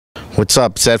What's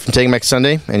up? It's Ed from Taking Back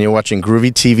Sunday, and you're watching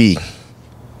Groovey.TV.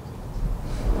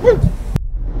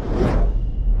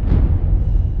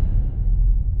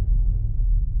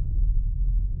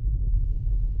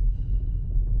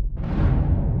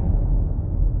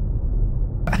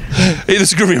 Hey,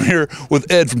 this is Groovey. I'm here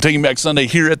with Ed from Taking Back Sunday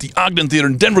here at the Ogden Theater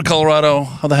in Denver, Colorado.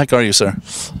 How the heck are you, sir?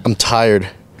 I'm tired.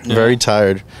 Yeah. Very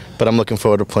tired, but I'm looking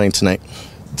forward to playing tonight.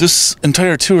 This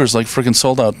entire tour is like freaking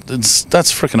sold out.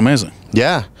 That's freaking amazing.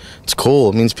 Yeah, it's cool.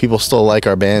 It means people still like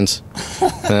our bands,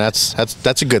 and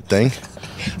that's a good thing.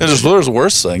 There's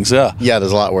worse things, yeah. Yeah,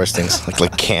 there's a lot worse things,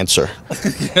 like cancer.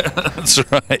 Yeah, that's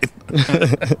right.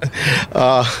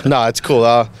 No, it's cool.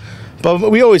 But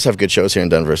we always have good shows here in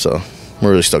Denver, so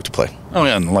we're really stoked to play. Oh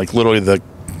yeah, and like literally the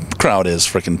crowd is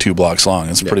freaking 2 blocks long.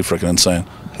 It's pretty freaking insane.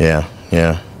 Yeah,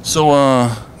 yeah. So,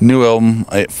 new album,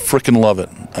 I freaking love it.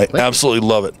 I absolutely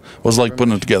love it. What was it like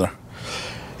putting it together?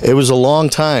 It was a long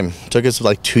time. It took us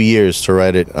like 2 years to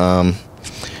write it,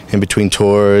 in between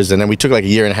tours, and then we took like a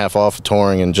year and a half off of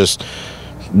touring and just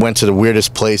went to the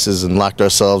weirdest places and locked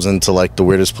ourselves into like the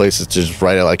weirdest places to just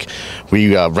write it. Like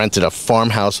we rented a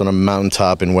farmhouse on a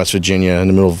mountaintop in West Virginia in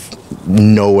the middle of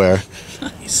nowhere.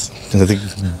 Nice. I think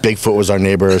Bigfoot was our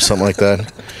neighbor or something like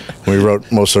that. We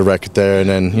wrote most of the record there, and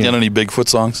then you got any Bigfoot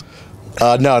songs?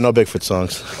 No Bigfoot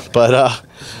songs, but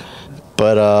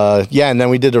yeah, and then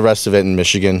we did the rest of it in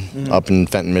Michigan, up in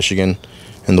Fenton, Michigan,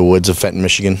 in the woods of Fenton,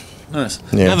 Michigan. Nice.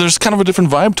 Yeah, there's kind of a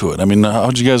different vibe to it. I mean,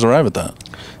 how'd you guys arrive at that?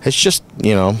 It's just,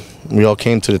 you know, we all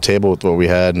came to the table with what we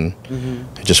had, and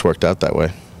it just worked out that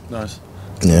way. Nice.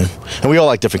 Yeah, and we all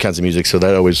like different kinds of music, so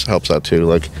that always helps out too.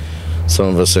 Like, some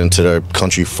of us are into their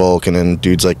country folk, and then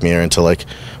dudes like me are into like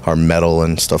our metal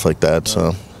and stuff like that.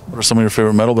 So, what are some of your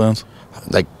favorite metal bands?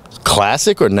 Like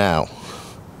classic or now?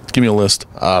 Give me a list.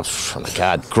 Oh my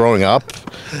God! Growing up,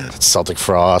 Celtic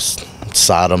Frost,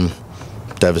 Sodom,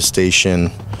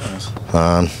 Devastation. Nice.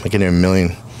 I can name a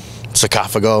million.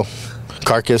 Sarcophago,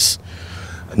 Carcass.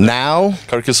 Now,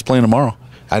 Carcass is playing tomorrow.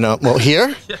 I know. Well,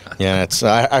 here? Yeah. It's.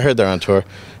 I heard they're on tour.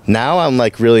 Now I'm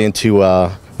like really into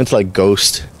like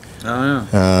Ghost. Oh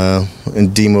yeah. And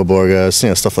Dimo Borgas, you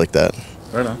know, stuff like that.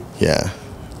 Right on. Yeah.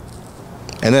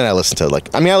 And then I listen to I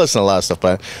listen to a lot of stuff,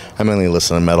 but I mainly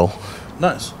listen to metal.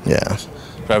 Nice. Yeah.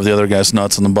 Drive the other guys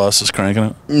nuts on the bus, just cranking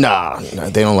it? Nah,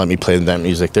 they don't let me play that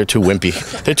music. They're too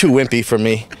wimpy. They're too wimpy for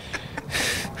me.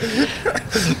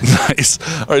 Nice.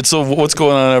 All right, so what's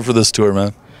going on after this tour,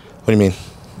 man? What do you mean?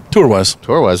 Tour-wise?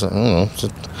 Tour-wise, I don't know.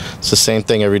 It's the same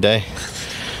thing every day.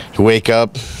 You wake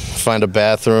up, find a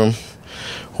bathroom,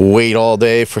 wait all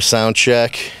day for sound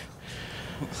check,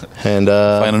 and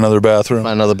find another bathroom.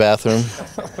 Find another bathroom.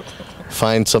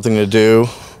 Find something to do.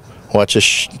 Watch a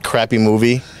crappy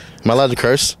movie. Am I allowed to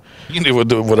curse? You can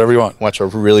do whatever you want. Watch a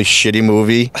really shitty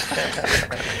movie,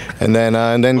 and then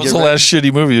What's the last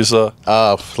shitty movie you saw?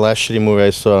 Last shitty movie I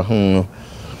saw.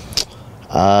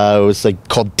 It was like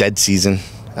called Dead Season.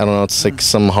 I don't know. It's like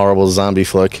some horrible zombie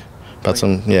flick about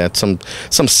some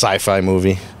sci-fi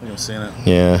movie. I think I've seen it.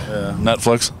 Yeah.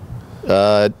 Netflix?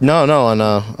 No,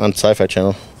 on Sci-Fi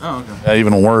Channel. Oh, okay. Yeah,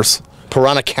 even worse.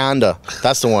 Piranhaconda.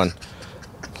 That's the one.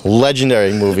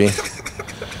 Legendary movie.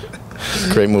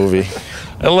 Great movie.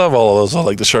 I love all of those. I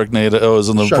like the Sharknadoes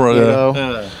and the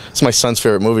Sharknado. It's my son's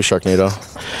favorite movie, Sharknado.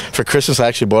 For Christmas, I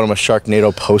actually bought him a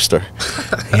Sharknado poster.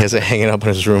 He has it hanging up in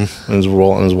his room,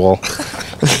 on his wall.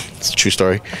 It's a true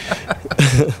story.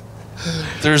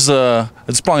 There's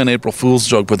it's probably an April Fool's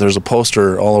joke, but there's a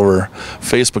poster all over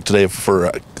Facebook today for,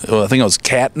 I think it was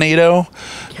Catnado.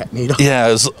 Catnado? Yeah,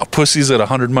 it was pussies at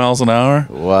 100 miles an hour.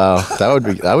 Wow,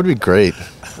 that would be great.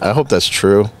 I hope that's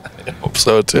true. I hope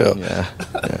so too. Yeah,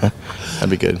 that'd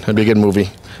be good. That'd be a good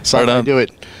movie. Sorry, I do it.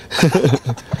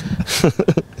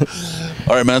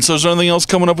 All right, man. So is there anything else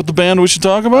coming up with the band we should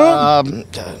talk about?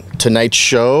 Tonight's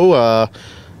show,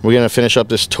 we're gonna finish up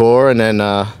this tour, and then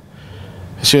as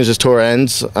soon as this tour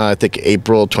ends, I think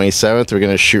April 27th, we're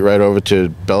gonna shoot right over to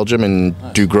Belgium and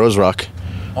do Groesrock.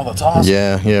 Oh, that's awesome.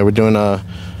 Yeah. We're doing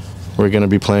we're gonna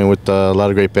be playing with a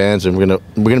lot of great bands, and we're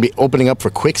gonna be opening up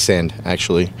for Quicksand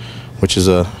actually, which is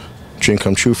a dream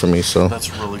come true for me. So that's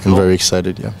really cool. I'm very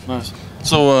excited. Yeah. Nice.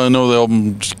 So I know the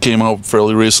album just came out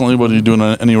fairly recently, but are you doing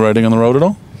any writing on the road at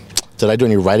all? Did I do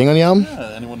any writing on the album?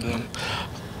 Yeah, anyone doing?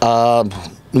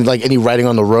 Like any writing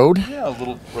on the road? Yeah,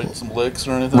 writing some licks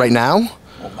or anything. Right now?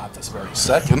 Well, not this very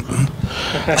second.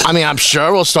 I mean, I'm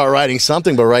sure we'll start writing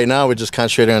something, but right now we're just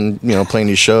concentrating on playing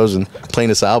these shows and playing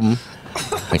this album.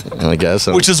 I guess.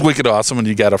 Which is wicked awesome, and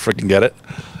you gotta freaking get it.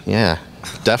 Yeah,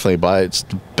 definitely buy it. It's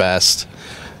the best.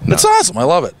 No. It's awesome. I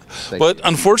love it. But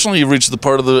unfortunately, you've reached the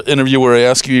part of the interview where I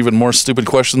ask you even more stupid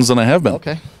questions than I have been.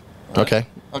 Okay.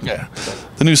 Okay.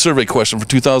 The new survey question for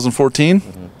 2014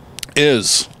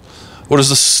 is, what is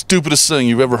the stupidest thing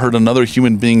you've ever heard another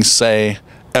human being say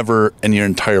ever in your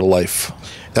entire life?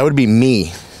 That would be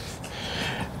me.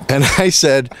 And I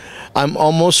said, I'm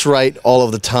almost right all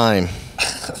of the time.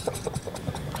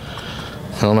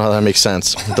 I don't know how that makes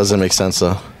sense. It doesn't make sense,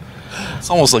 though. It's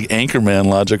almost like Anchorman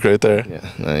logic right there.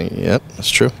 Yeah, yep, that's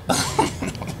true.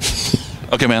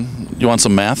 Okay, man. You want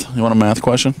some math? You want a math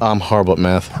question? I'm horrible at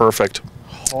math. Perfect.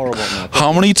 Horrible at math.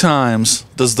 How many times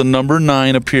does the number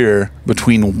 9 appear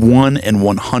between 1 and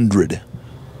 100?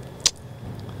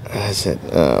 Is it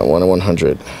 1 and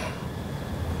 100?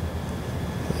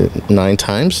 9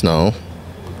 times? No.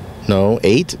 No.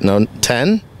 8? No.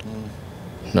 10?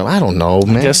 No, I don't know,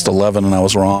 man. I guessed 11 and I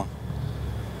was wrong.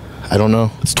 I don't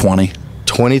know. It's 20.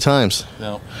 20 times.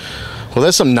 Yeah. Well,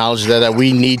 there's some knowledge there that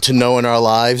we need to know in our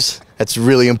lives. That's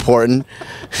really important.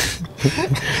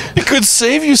 It could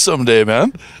save you someday,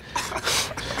 man.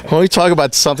 When we talk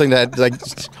about something that, like,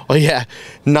 oh yeah,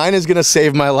 9 is gonna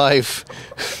save my life.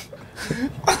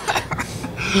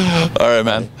 All right,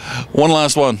 man. One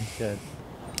last one. Good.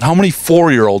 How many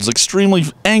 4-year-olds, extremely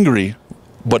angry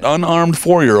but unarmed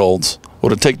 4-year-olds,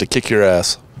 would it take to kick your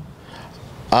ass?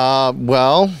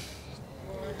 Well,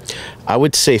 I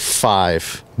would say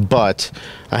 5, but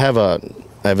I have a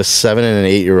 7 and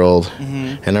an 8-year-old,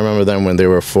 and I remember them when they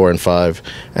were 4 and 5,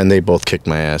 and they both kicked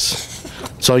my ass.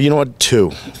 So you know what?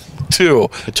 2. 2.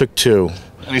 It took 2.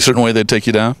 Any certain way they'd take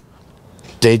you down?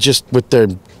 They just, with their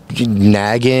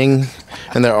nagging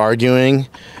and their arguing,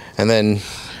 and then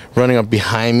running up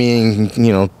behind me and,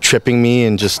 you know, tripping me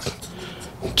and just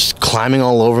climbing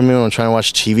all over me when I'm trying to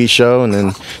watch a TV show, and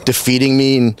then defeating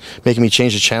me and making me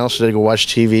change the channel so they could watch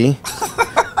TV.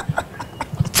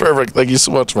 Perfect. Thank you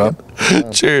so much, man.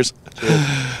 Cheers.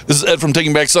 This is Ed from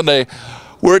Taking Back Sunday.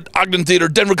 We're at Ogden Theater,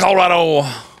 Denver, Colorado.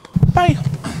 Bye.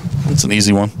 It's an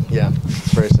easy one. Yeah,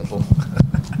 very simple.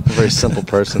 A very simple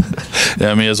person.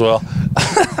 Yeah, me as well.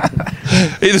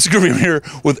 Hey, this is Groovey. I'm here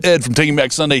with Ed from Taking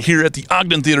Back Sunday here at the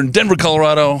Ogden Theater in Denver,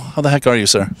 Colorado. How the heck are you,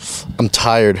 sir? I'm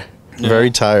tired. Yeah.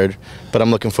 Very tired, but I'm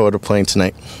looking forward to playing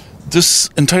tonight. This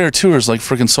entire tour is like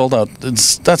freaking sold out.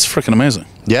 That's freaking amazing.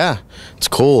 Yeah, it's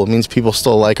cool. It means people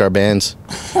still like our bands,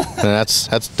 and that's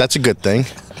a good thing.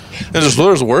 There's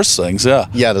worse things, yeah.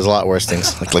 Yeah, there's a lot worse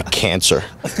things, like cancer.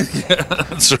 Yeah,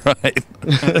 that's right.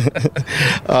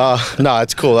 No,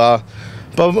 it's cool.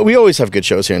 But we always have good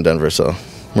shows here in Denver, so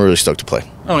we're really stoked to play.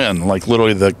 Oh yeah, and like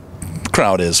literally the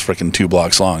crowd is freaking 2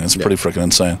 blocks long. It's pretty freaking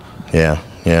insane. Yeah,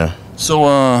 yeah. So,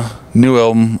 new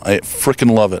album, I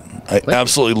freaking love it. I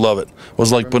absolutely love it. What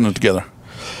was it like putting it together?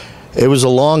 It was a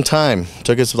long time. It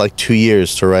took us like 2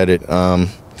 years to write it,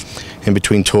 in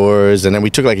between tours, and then we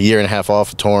took like a year and a half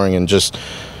off of touring and just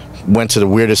went to the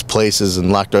weirdest places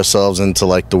and locked ourselves into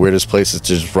like the weirdest places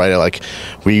to just write it. Like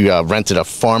we rented a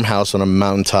farmhouse on a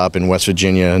mountaintop in West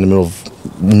Virginia in the middle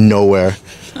of nowhere.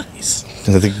 Nice.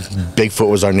 I think Bigfoot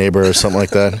was our neighbor or something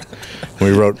like that. We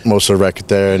wrote most of the record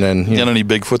there, and then you got any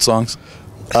Bigfoot songs?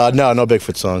 No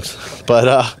Bigfoot songs, but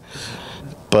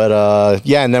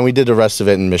yeah, and then we did the rest of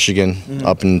it in Michigan,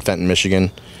 up in Fenton,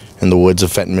 Michigan, in the woods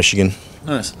of Fenton, Michigan.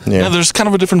 Nice. Yeah, there's kind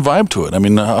of a different vibe to it. I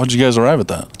mean, how'd you guys arrive at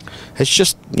that? It's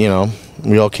just, you know,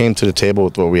 we all came to the table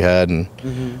with what we had, and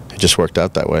it just worked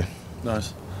out that way.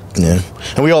 Nice. Yeah,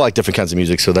 and we all like different kinds of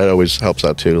music, so that always helps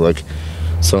out too. Like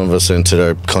some of us are into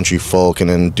their country folk, and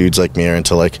then dudes like me are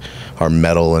into like our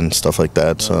metal and stuff like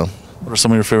that. So, what are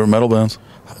some of your favorite metal bands?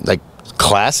 Like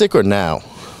classic or now?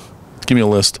 Give me a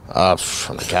list. Oh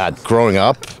my God! Growing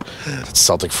up,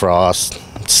 Celtic Frost,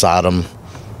 Sodom,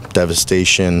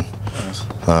 Devastation. Nice.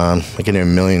 I can name a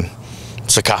million.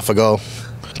 Sarcophago,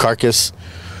 Carcass.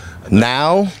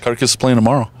 Now, Carcass is playing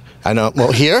tomorrow. I know.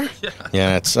 Well, here,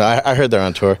 yeah, it's. I heard they're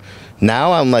on tour.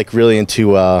 Now I'm like really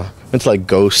into like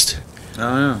Ghost.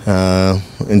 Oh yeah.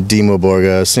 And Dimo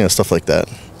Borgas, you know, stuff like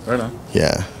that. Right on.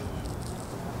 Yeah.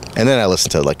 And then I listen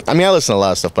to I listen to a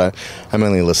lot of stuff, but I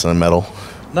mainly listen to metal.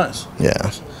 Nice.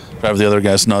 Yeah. Drive the other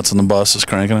guys nuts on the bus, is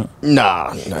cranking it.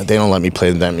 Nah, they don't let me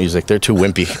play that music. They're too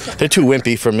wimpy. They're too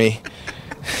wimpy for me.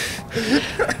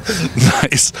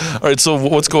 Nice. All right, so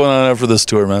what's going on after this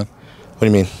tour, man? What do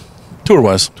you mean?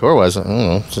 Tour-wise? Tour-wise, I don't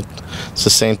know. It's the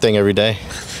same thing every day.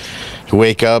 You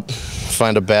wake up,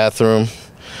 find a bathroom,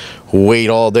 wait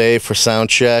all day for sound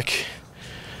check,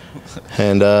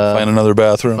 and find another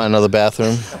bathroom. Find another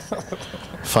bathroom.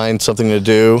 Find something to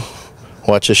do.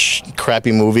 Watch a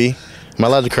crappy movie. Am I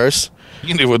allowed to curse? You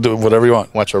can do whatever you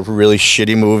want. Watch a really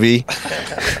shitty movie.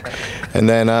 and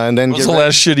then what's the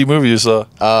last shitty movie you saw?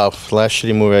 Last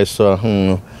shitty movie I saw.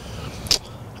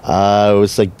 It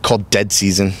was like called Dead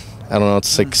Season. I don't know.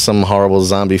 It's like some horrible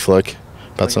zombie flick.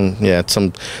 About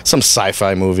some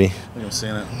sci-fi movie. I think I've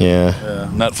seen it. Yeah.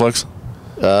 Netflix?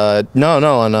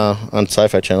 No, on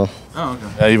Sci-Fi Channel. Oh, okay.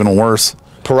 Yeah, even worse.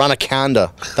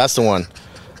 Piranhaconda. That's the one.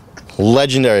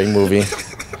 Legendary movie.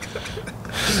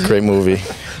 Great movie.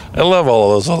 I love all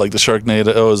of those. I like the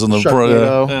Sharknadoes and the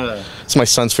Sharknado. It's my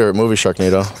son's favorite movie,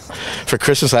 Sharknado. For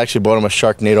Christmas, I actually bought him a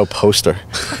Sharknado poster.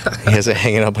 He has it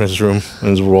hanging up in his room, on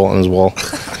his wall.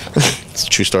 It's a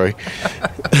true story.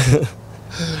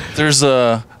 There's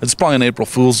it's probably an April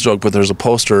Fool's joke, but there's a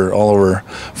poster all over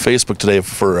Facebook today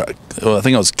for, I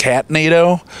think it was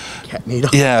Catnado.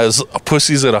 Catnado? Yeah, it's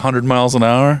pussies at 100 miles an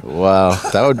hour. Wow,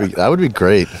 that would be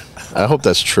great. I hope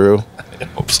that's true. I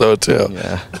hope so too.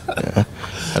 Yeah,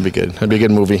 that'd be good. That'd be a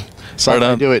good movie. Sorry,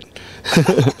 I do it.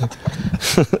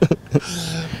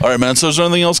 All right, man. So, is there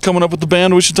anything else coming up with the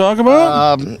band we should talk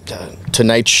about?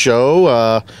 Tonight's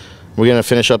show. We're gonna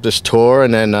finish up this tour,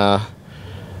 and then as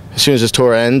soon as this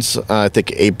tour ends, I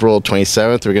think April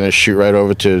 27th, we're gonna shoot right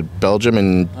over to Belgium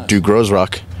and do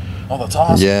Groesrock. Oh, that's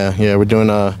awesome. Yeah. We're doing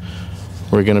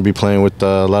we're gonna be playing with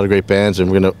a lot of great bands, and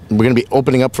we're gonna be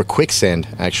opening up for Quicksand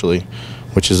actually,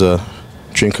 which is a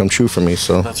dream come true for me.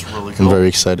 So that's really cool. I'm very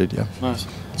excited. Yeah. Nice.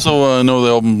 So I know the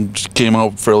album just came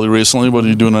out fairly recently, but are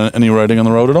you doing any writing on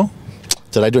the road at all?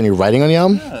 Did I do any writing on the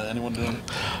album? Yeah. Anyone doing?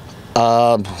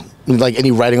 Like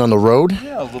any writing on the road?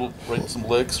 Yeah, write some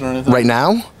licks or anything. Right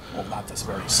now? Well, not this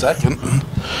very second.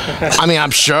 I mean,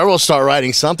 I'm sure we'll start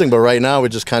writing something, but right now we're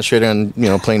just concentrating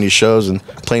on playing these shows and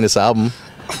playing this album.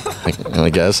 I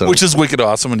guess. Which is wicked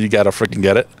awesome, and you gotta freaking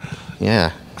get it.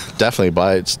 Yeah, definitely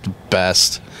buy it. It's the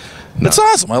best. No. It's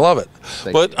awesome. I love it.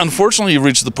 But unfortunately, you've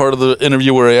reached the part of the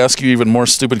interview where I ask you even more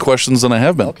stupid questions than I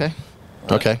have been. Okay.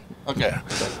 Okay.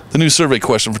 The new survey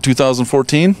question for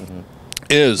 2014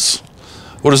 is,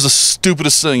 what is the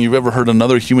stupidest thing you've ever heard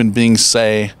another human being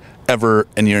say ever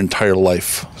in your entire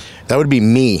life? That would be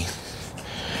me.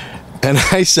 And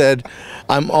I said,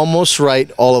 I'm almost right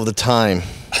all of the time.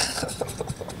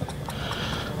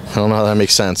 I don't know how that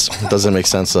makes sense. It doesn't make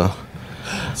sense, though.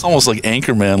 It's almost like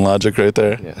Anchorman logic right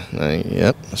there. Yeah,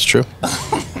 yep, that's true.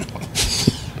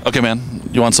 Okay, man.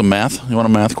 You want some math? You want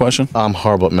a math question? I'm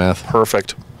horrible at math.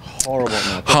 Perfect. Horrible at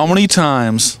math. How many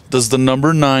times does the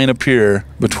number 9 appear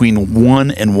between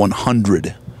 1 and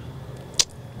 100?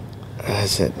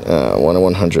 Is it 1 and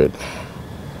 100?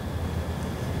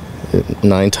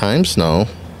 9 times? No.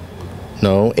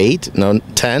 8? No.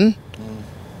 10?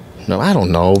 No, I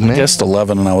don't know, man. I guessed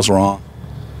 11 and I was wrong.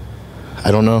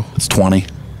 I don't know. It's 20.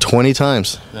 20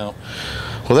 times. Yeah.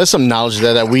 Well, there's some knowledge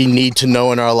there that we need to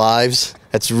know in our lives.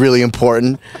 That's really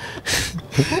important.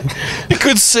 It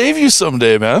could save you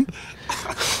someday, man.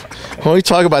 When we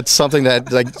talk about something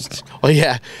that, like, oh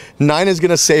yeah, 9 is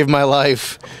gonna save my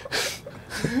life.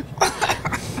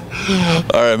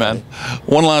 All right, man.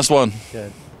 One last one.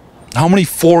 Good. How many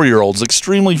 4-year-olds,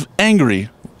 extremely angry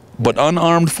but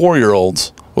unarmed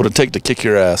 4-year-olds, would it take to kick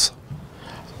your ass?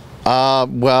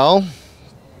 Well,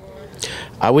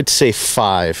 I would say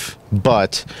 5,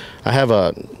 but I have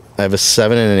a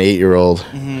 7 and an 8-year-old,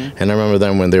 and I remember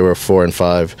them when they were 4 and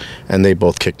 5, and they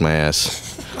both kicked my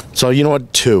ass. So you know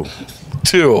what? 2.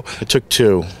 2. It took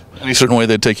 2. Any certain way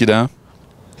they'd take you down?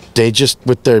 They just,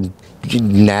 with their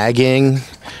nagging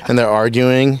and their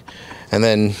arguing, and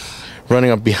then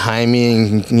running up behind me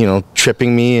and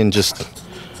tripping me and just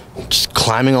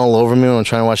climbing all over me when I'm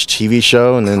trying to watch a TV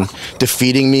show, and then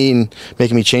defeating me and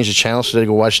making me change the channel so they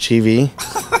go watch TV.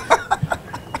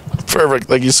 Perfect.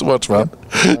 Thank you so much, man.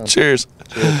 Cheers.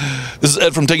 This is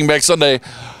Ed from Taking Back Sunday.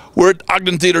 We're at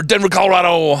Ogden Theater, Denver,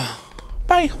 Colorado.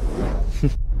 Bye.